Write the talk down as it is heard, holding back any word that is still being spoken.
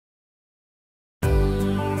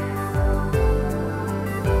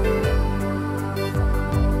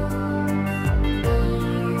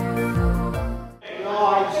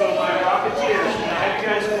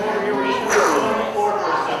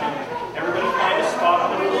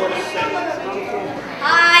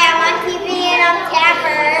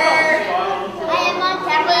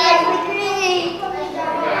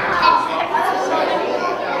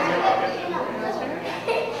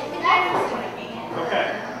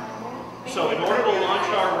So in order to launch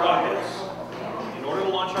our rockets,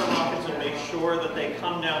 and make sure that they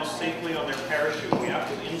come down safely on their parachute, we have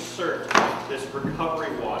to insert this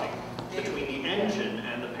recovery wadding between the engine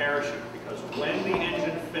and the parachute, because when the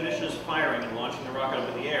engine finishes firing and launching the rocket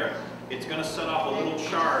up in the air, it's going to set off a little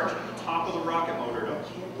charge at the top of the rocket motor to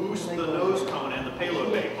boost the nose cone and the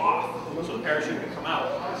payload bay off so the parachute can come out.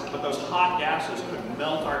 But those hot gases could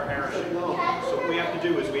melt our parachute. So what we have to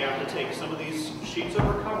do is we have to take some of these sheets of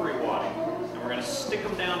recovery wadding and we're going to stick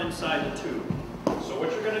them down inside the tube. So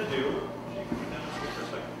what you're going to do,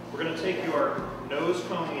 we're going to take your nose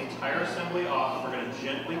cone, the entire assembly off, and we're going to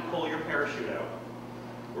gently pull your parachute out.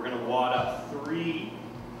 We're going to wad up 3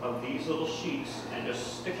 of these little sheets and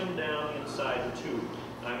just stick them down inside the tube.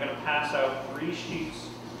 And I'm going to pass out 3 sheets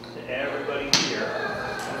to everybody here.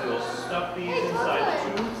 And we'll stuff these inside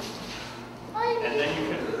the tube. And then you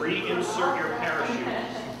can reinsert your parachute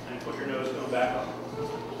and put your nose cone back on.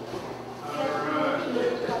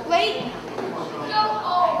 Wait.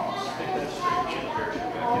 Stick that straight in,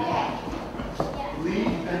 parachute back in. Lead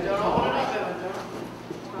and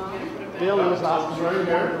Bill was asking right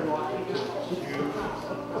here.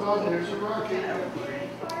 Come on, here's your rocket.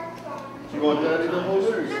 You want Daddy to hold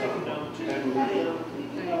it? And lead.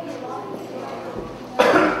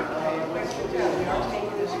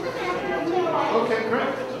 Okay, great.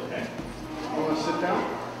 Okay. You want to sit down?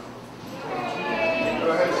 Go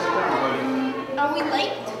ahead, sit down, buddy. Are we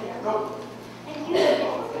late? No.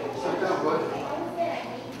 Sit down, bud.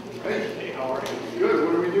 Hey, how are you? Good.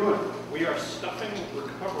 What are we doing? We are stuffing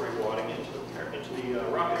recovery wadding into the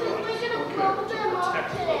rocket launch We're to gonna blow them up protect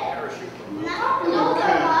the today. parachute from Not blow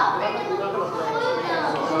them up. We're gonna blow them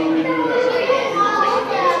up. How do we do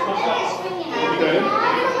that?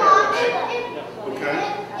 Okay.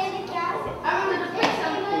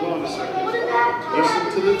 Hold on a second. Listen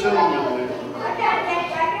to the gentleman, Lee.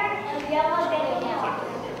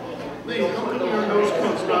 Lee, how come your nose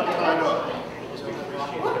cone's not tied up?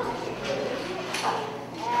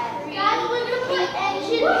 Guys, we're gonna put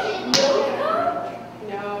engines in.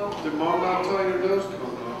 No. Did Mom not tie your nose cone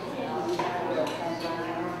off?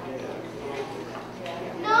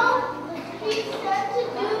 No, he said to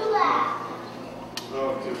do that.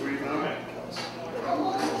 Oh, did we not? The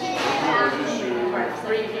whole thing. No, just you. Right,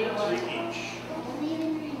 3 each. 3 each.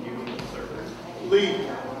 You insert. Lee,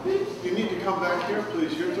 you need to come back here,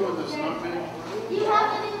 please. You're doing this, not me. You have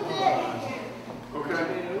to do this. Okay.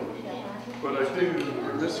 But I think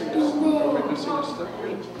we're missing a, are we missing a step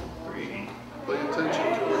here? 3. Pay attention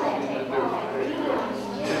to what you need to do.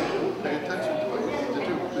 Pay attention to what you need to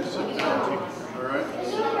do. Please sit down. All right?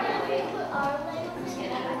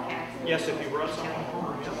 Yes, if you brought something home.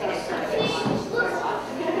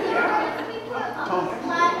 Tom.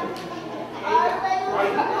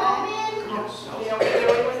 You know what you're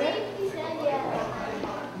doing with it?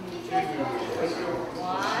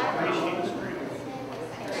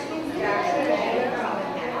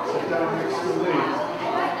 Sit down next to Lee.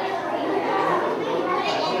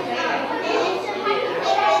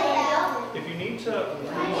 If you need to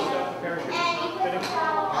restuff the parachute, it's not fitting.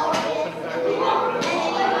 Open it back over.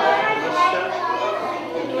 This step.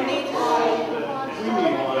 We need to We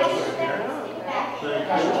need one. The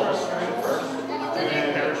parachute first. And then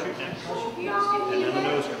parachute next. And then the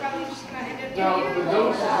nose cone. Now, the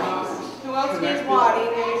nose is not Who else needs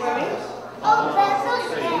wadding? Anybody? Oh, that's so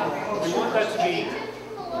sad. We want that to be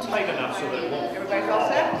tight enough so that it won't. Everybody's all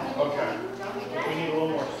set? okay. We need a little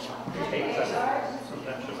more tape. So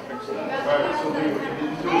that should fix that. All right, so Lee, what you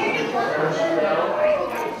need to do is get your parachute out.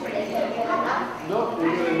 No,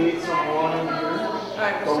 we're going to need some wadding here.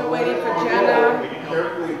 Alright, we're still waiting for Jenna,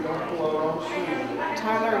 Carefully, don't pull out all the street.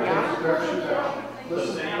 Tyler, Get your yeah. parachute out. Does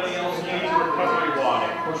Listen, anybody else need recovery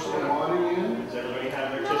wadding? push the wadding in. Does everybody have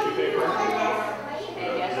their tissue paper?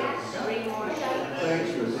 Thanks,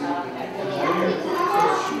 Rizzy. And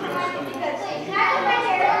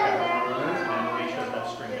make sure that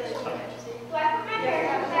string is tight. What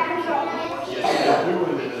you're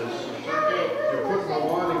doing is, you're putting the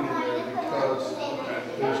wadding in there because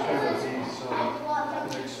there's going to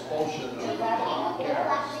be an expulsion of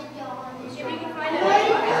gas. That's going to push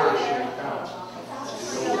the parachute out.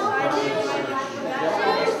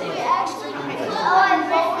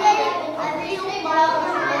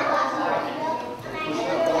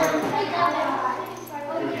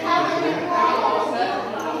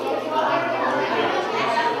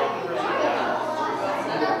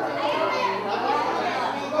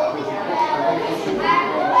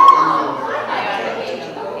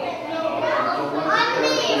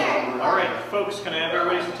 Folks, can I have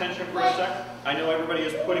everybody's attention for a sec? I know everybody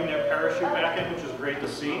is putting their parachute back in, which is great to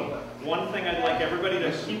see. One thing I'd like everybody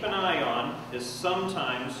to keep an eye on is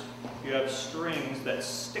sometimes you have strings that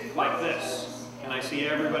stick like this, and I see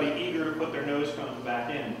everybody eager to put their nose cones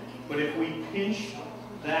back in. But if we pinch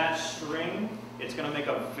that string, it's going to make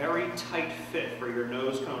a very tight fit for your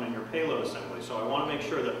nose cone and your payload assembly. So I want to make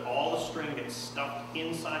sure that all the string gets stuffed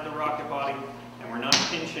inside the rocket body, and we're not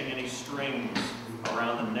pinching any strings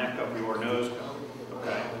around the neck of your nose cone.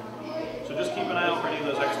 Okay? So just keep an eye out for any of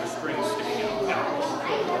those extra strings sticking out.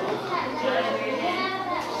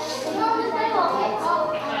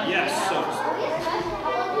 Yes, so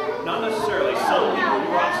not necessarily. Some people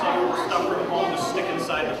brought some stuff from home to stick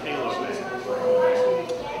inside the payload bay.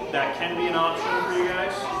 That can be an option for you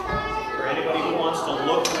guys. For anybody who wants to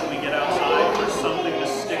look when we get outside for something to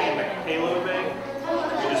stick in the payload bay,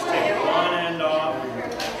 you just take one end off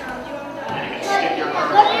and you can stick your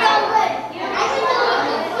card.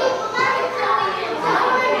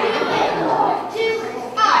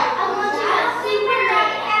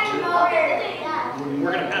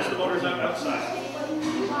 We're going to pass the motors out outside.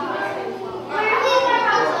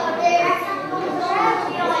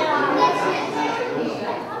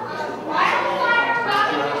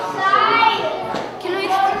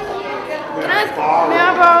 May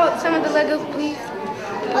I borrow some of the Legos, please?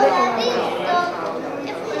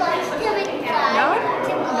 No?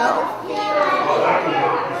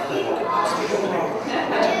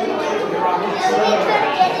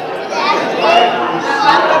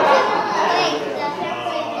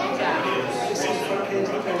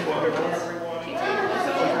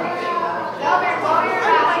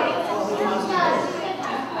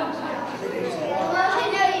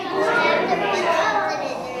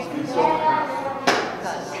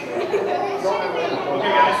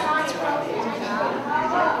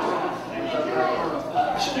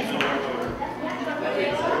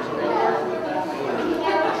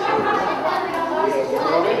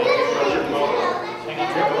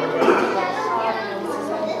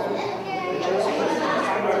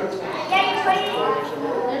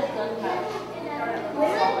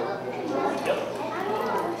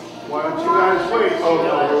 Why don't you guys wait? Oh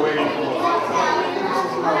no, we're waiting for more.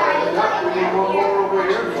 We need one more over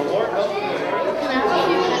here. One more?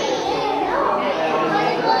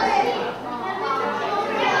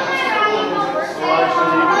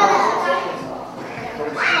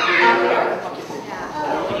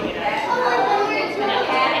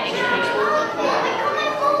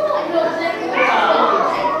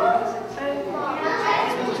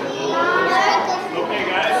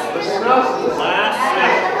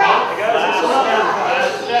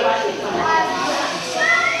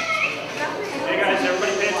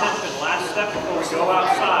 Go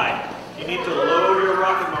outside. You need to load your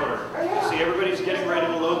rocket motor. See, everybody's getting ready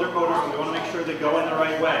to load their motors. We want to make sure they go in the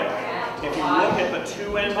right way. If you look at the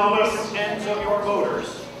two ends of your motors,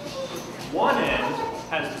 one end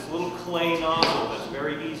has this little clay nozzle that's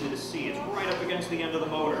very easy to see. It's right up against the end of the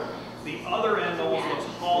motor. The other end almost looks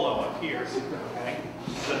hollow up here. Okay?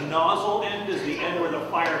 The nozzle end is the end where the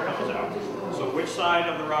fire comes out. So which side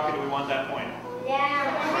of the rocket do we want that pointing? Right,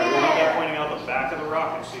 we want that pointing out the back of the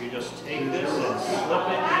rocket. So you just take this and slip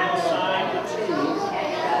it inside the tube.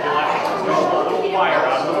 You'll have to push the little wire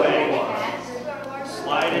out of the way.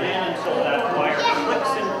 Slide it in until that wire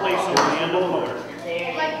clicks in place over the end of the motor.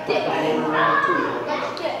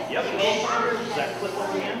 Yep. Does that clip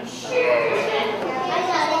over the end?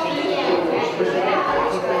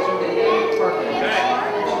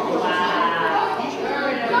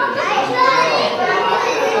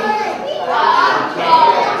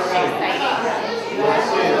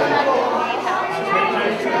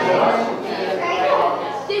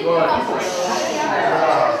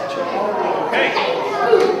 Okay.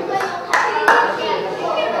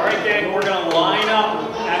 All right, gang, we're going to line up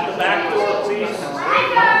at the back door, please.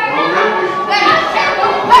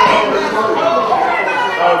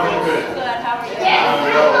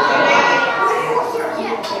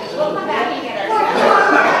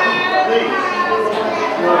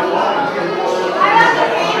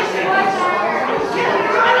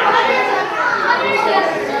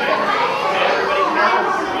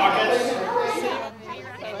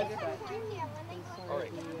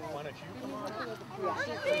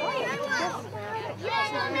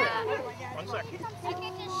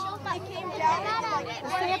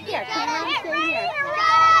 Stay up here. Cameron, stay here.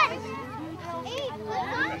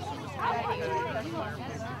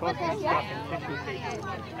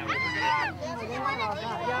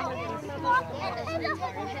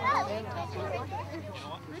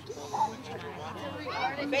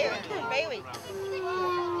 Bailey.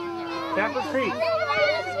 Pepper Creek.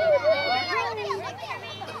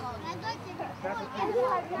 I've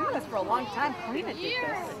been doing this for a long time. Karina did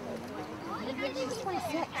this.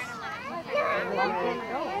 26.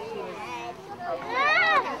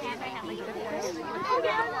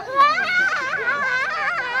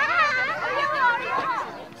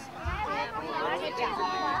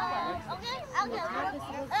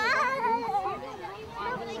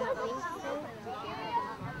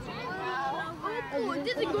 Oh,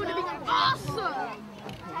 this is going to be awesome!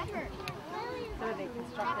 So they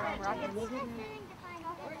construct their own rockets?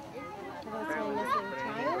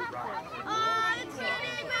 Oh, it's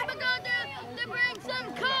getting Papa God to bring some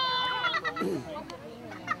coal!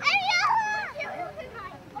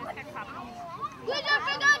 We don't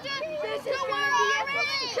forget to wear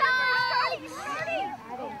orange shirts!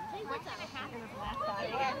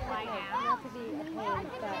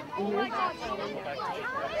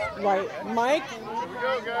 Right, Mike? Here we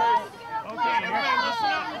go, guys. Okay, here,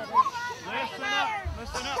 listen up. Listen up,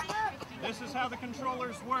 listen up. This is how the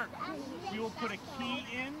controllers work. We will put a key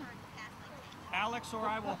in. Alex or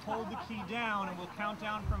I will hold the key down and we'll count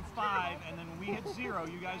down from 5, and then when we hit 0,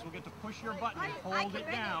 you guys will get to push your button and hold it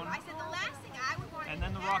down, and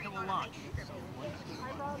then the rocket will launch. So we're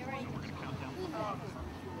going to count down from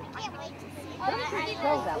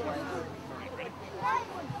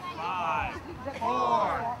 5,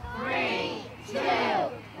 4, 3, 2,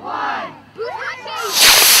 1.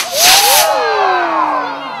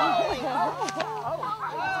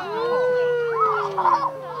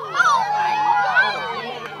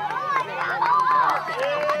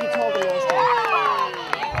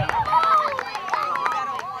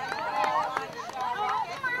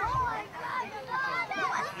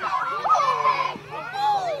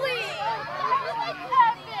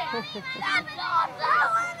 That's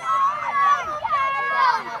awesome!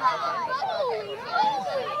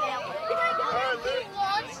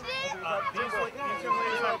 These young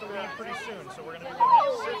ladies have to leave pretty soon, so we're going to be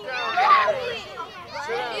Sit down, guys.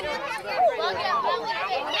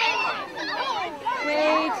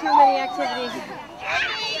 Way too many activities.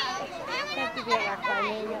 Have to be at rock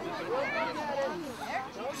climbing.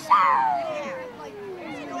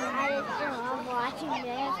 I'm watching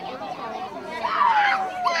this.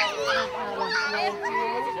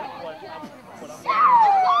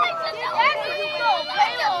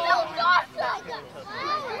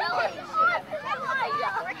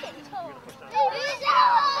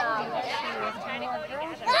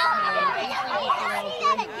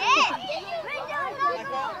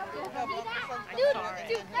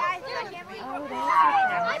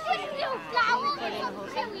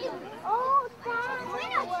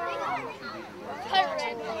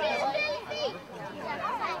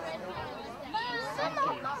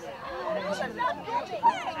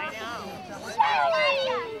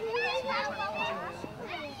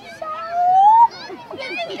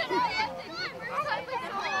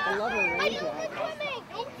 I love her range.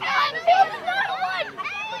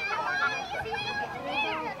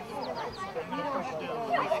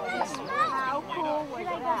 How cool was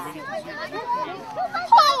that?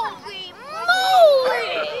 Holy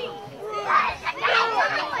moly!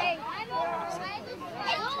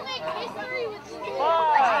 History with 4,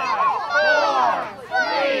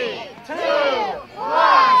 3, 2, 1.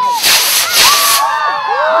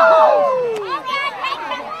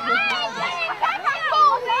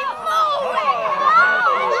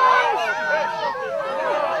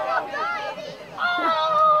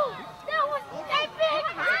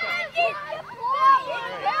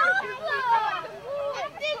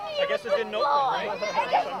 I guess it didn't open, right?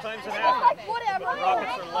 Sometimes it happens. The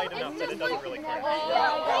rockets are light enough that it doesn't really crash. I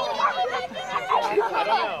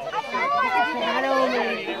don't know. Bad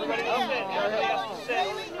omen. Everybody has to sit.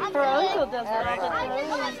 Her uncle does that all the time.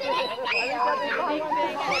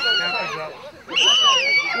 Campers up.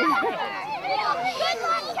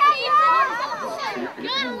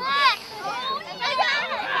 Good luck!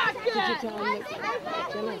 Did you tell him that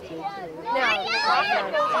Jenna did too?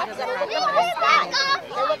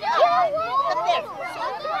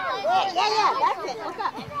 Yeah, that's it. Look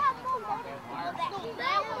up.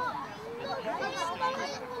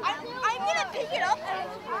 I'm gonna pick it up.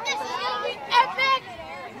 This is gonna be epic!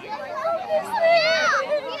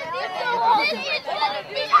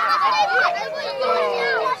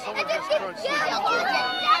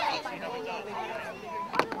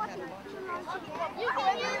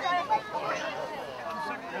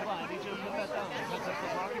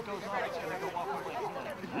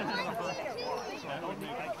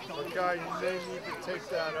 Guys, you may need to take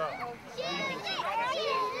that up. 5,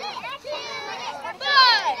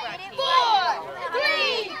 4,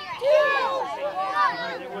 3, 2,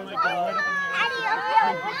 1.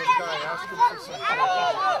 Guy, ask him for some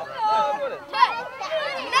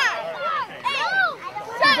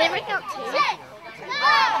Did they break out 2? 6,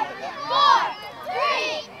 5, 4,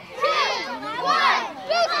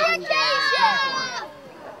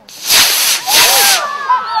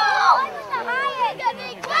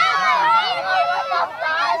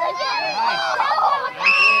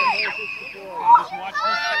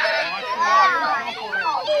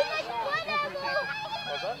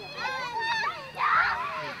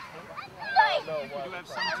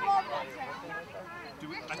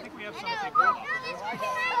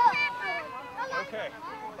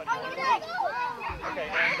 Okay,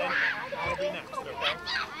 and then I'll be next, okay?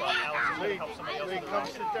 But Alex is going to help somebody else. Lee, come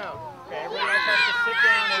sit down. Okay, everybody else has to sit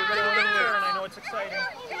down. Everybody will get a turn. I know it's exciting.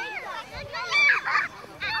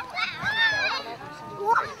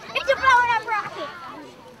 It's a blowing up rocket.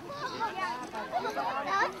 It's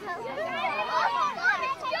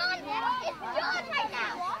John right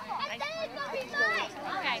now. And then it's going to be mine.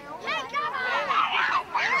 Okay. Hey, come on.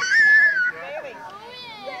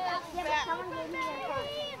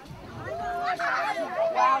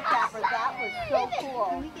 Wow, Capper, that was so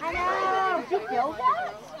cool. I know. Did you build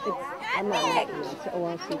that? I'm not making it, so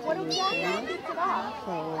we'll see What do we got now?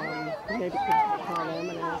 So maybe you could call them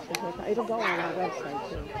and ask them. It'll go on our website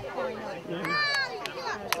too. Yeah.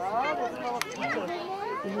 Oh, this little piece.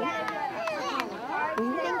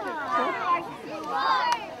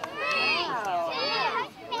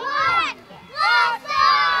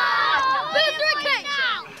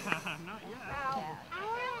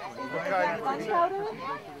 What kind of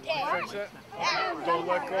fix it? Don't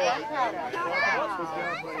let go of it.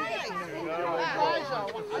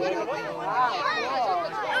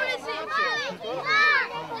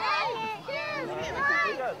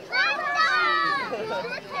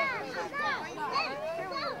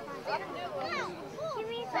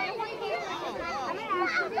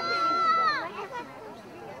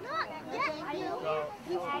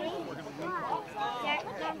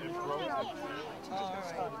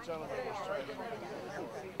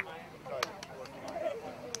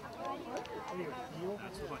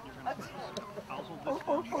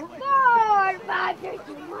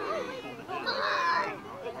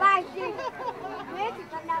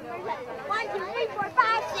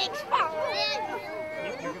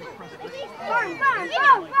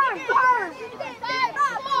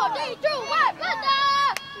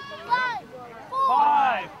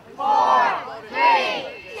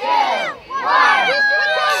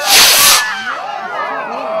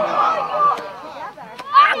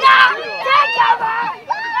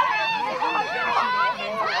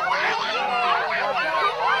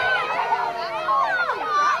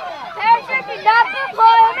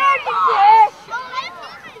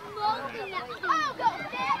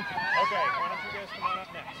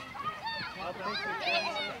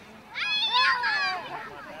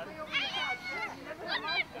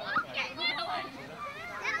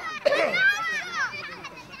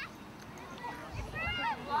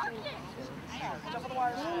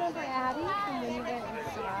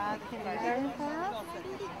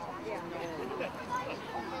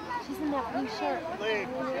 She's in that blue shirt.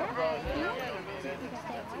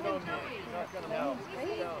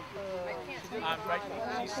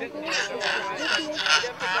 She's sitting there.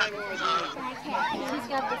 She's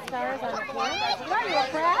got the stars on her forehead. Are you a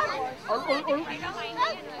crab?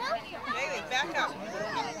 Bailey, back up.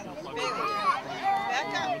 Bailey,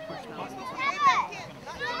 back up.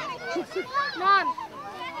 Mom,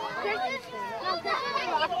 Chris is right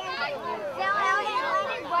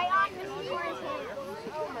on this board's hand.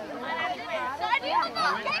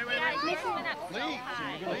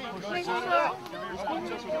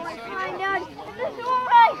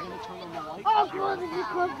 Oh, cool. This is a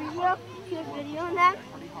cool video. See a video on that?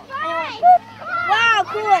 Wow,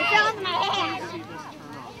 cool. It fell in my hand.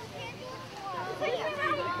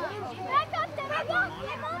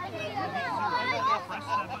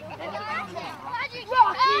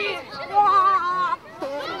 Rocky!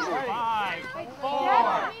 5,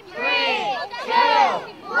 4, 3, 2,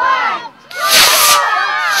 1.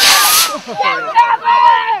 Get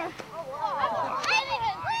cover!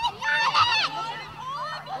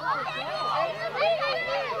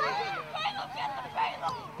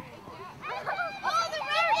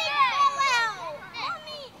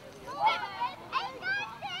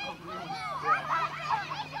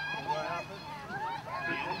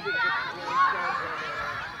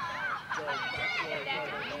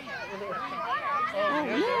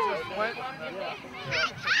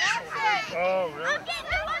 Oh, really?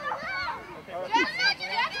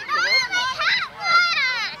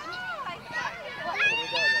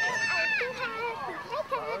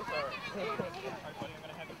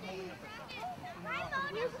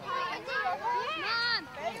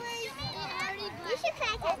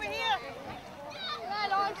 Over here.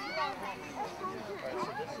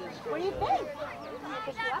 What do you think?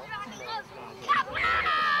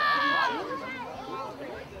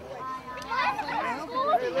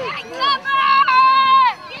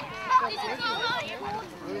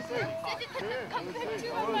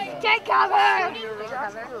 Take cover!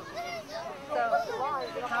 So,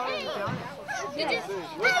 how are you doing? You just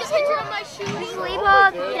take a picture of my shoes.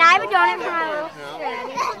 Sleepover. Can I have a donut for my little sister?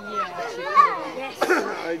 Yes.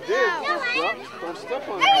 I did. Don't step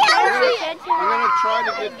on it. I'm going to try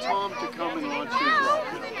to get Tom to come and launch his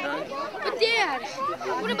rocket, okay? But Dad,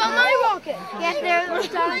 what about my rocket? Yes, there's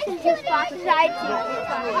two spots beside you.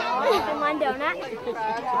 And one donut.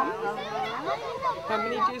 How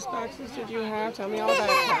many juice boxes did you have? Tell me all about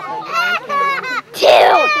it, Papa. 2!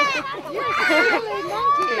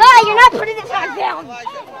 No, you're not putting this back down.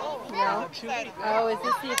 No? Oh, is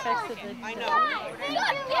this the effects of the... I know.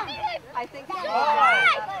 I think 5,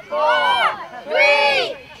 4,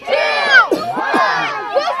 3, 2, 1.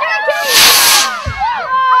 Booster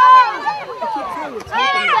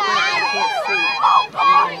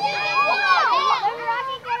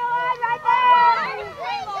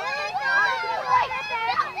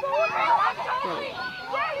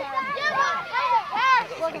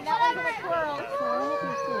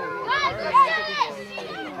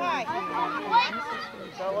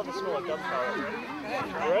I love the smell of gunpowder. You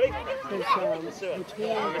ready? Let's do it. Let me see it. What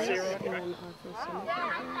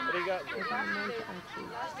do you got?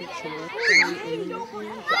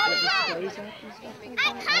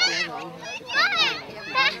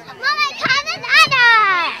 Mama, come another!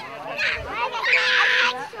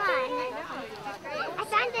 I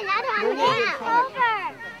found another one. Yeah, over.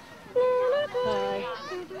 Hi.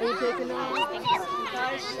 Are you taking off?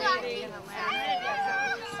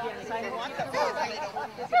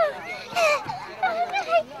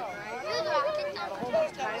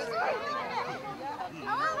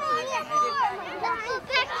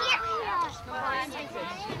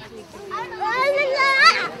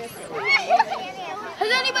 Has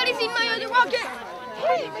anybody seen my other rocket?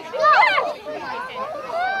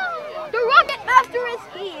 The rocket master is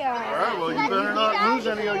here. All right, well, you better not lose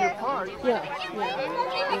any of your parts. Yeah.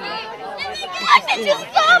 This is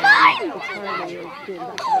so mine! It's hard when you're doing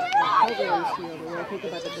programs here, when I think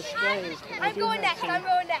about the displays. I'm going next. Yeah.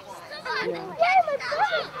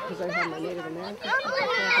 Because I have my Native American stuff.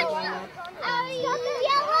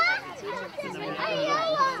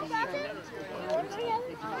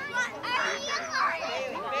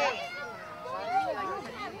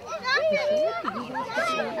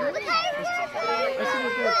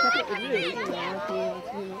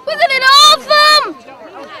 Wasn't it awesome?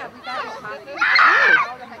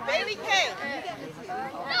 baby cake.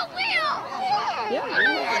 The wheel! Yeah, we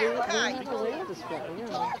have a wheel display, yeah.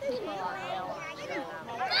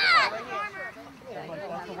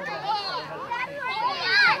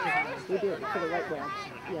 We do it for the right way.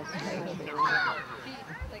 Yes.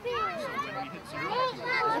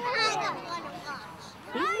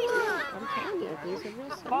 I'm telling you, these are real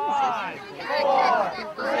simple. 5, 4,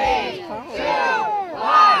 3, 2,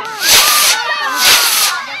 1.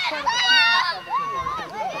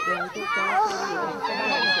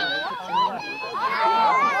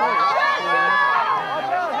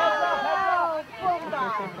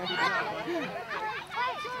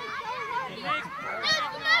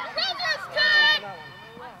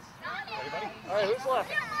 All right, who's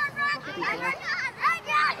left?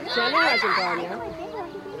 Jenna hasn't gone yet.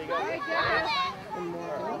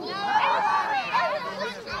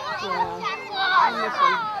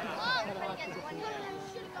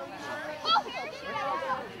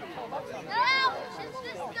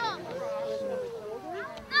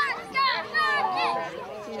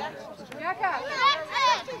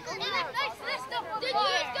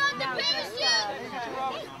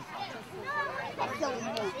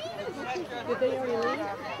 Did they already leave?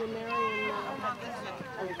 Did Marion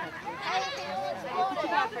I'll put you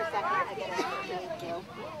down for a second. I get it. Thank you.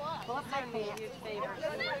 Pull up my pants.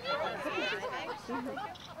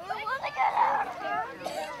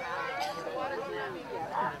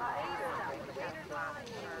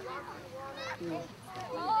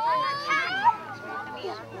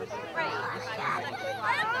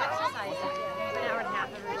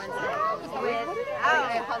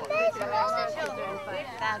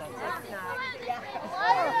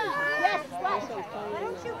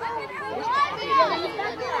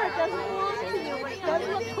 It does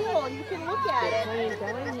look cool. You can look at it. Maybe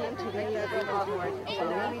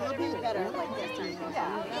it's better like this.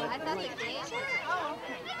 I thought they did.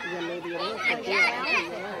 Yeah, maybe it is. Okay.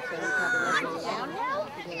 So I don't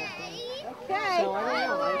know.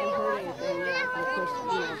 I haven't heard anything yet. Of course,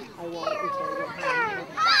 I won't until I get home.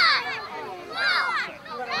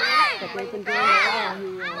 But they've been doing it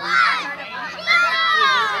all.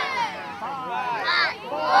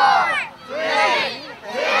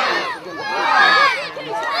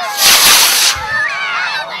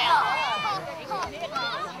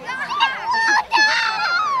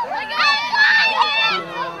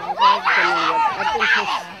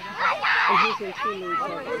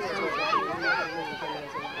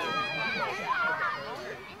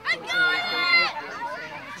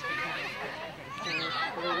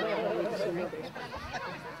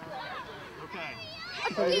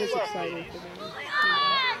 But it is exciting for them.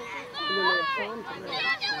 And then they have prom tonight.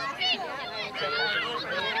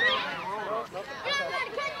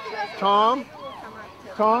 Tom?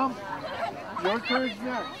 Tom? Your turn's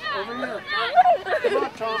next. Over here. Come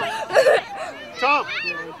on, Tom. Tom!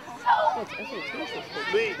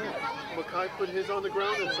 Lee, Makai put his on the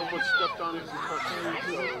ground and someone stepped on his foot.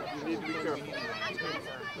 So you need to be careful.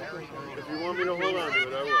 If you want me to hold on to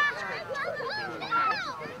it, I will.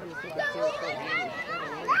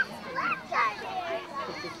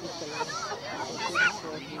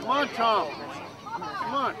 Come on, Tom.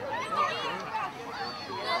 Come on.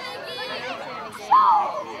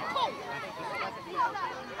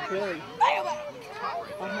 Really?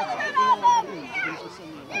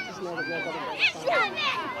 I just know that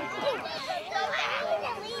nobody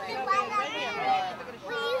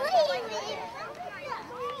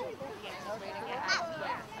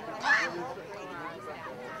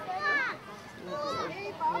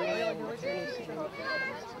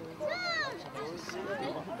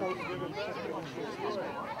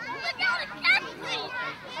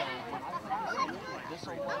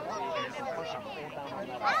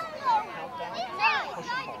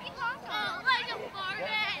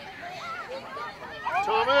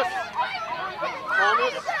Thomas?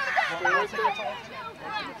 Thomas? Stay right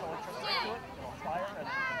there.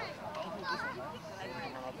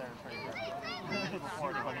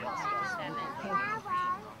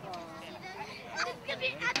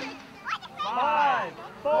 Five,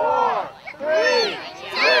 four, three,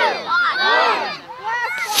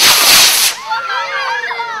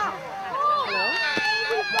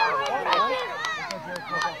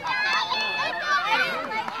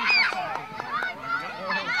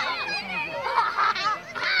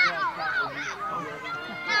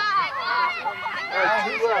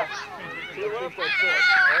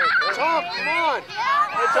 Tom, come on!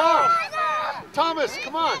 Hey, Tom! Thomas,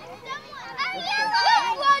 come on!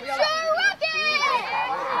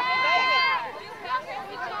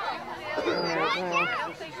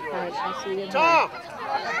 Tom!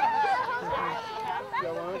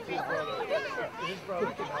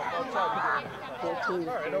 All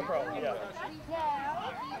right, no problem. Yeah.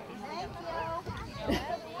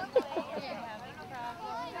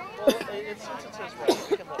 Well, since it says right,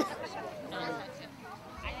 we can look.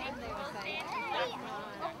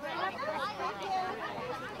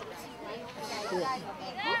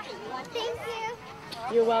 Thank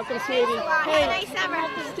you. You're welcome, sweetie. Hey, nice summer.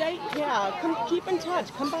 Stay, yeah, come keep in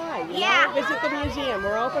touch. Come by. You Yeah. know, visit the museum.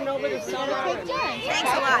 We're open over the summer. and-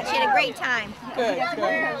 Thanks a lot. She had a great time. Good,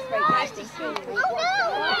 good. Nice to see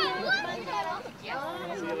you.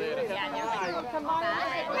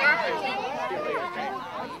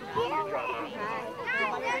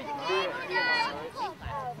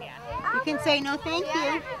 You can say no thank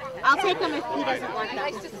you. I'll take him if he doesn't want them.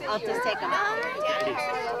 I'll just take him.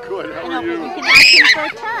 Good, how You are know, you? you can ask him for a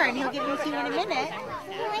turn. He'll give it to you in a minute.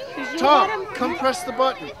 'Cause you Tom, let him- come press the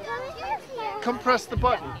button. Come press the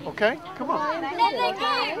button, okay? Come on.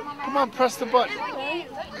 Come on, press the button.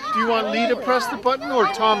 Do you want Lee to press the button or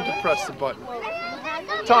Tom to press the button?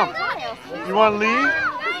 Tom, you want Lee?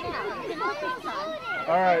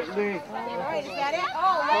 All right, Lee. All right, is that it?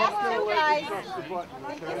 Oh, last two guys. Press the button,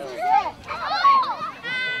 This okay? is it.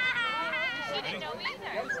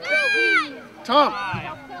 Tom,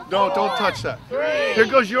 no, don't touch that. Here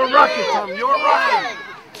goes your rocket, Tom, your rocket.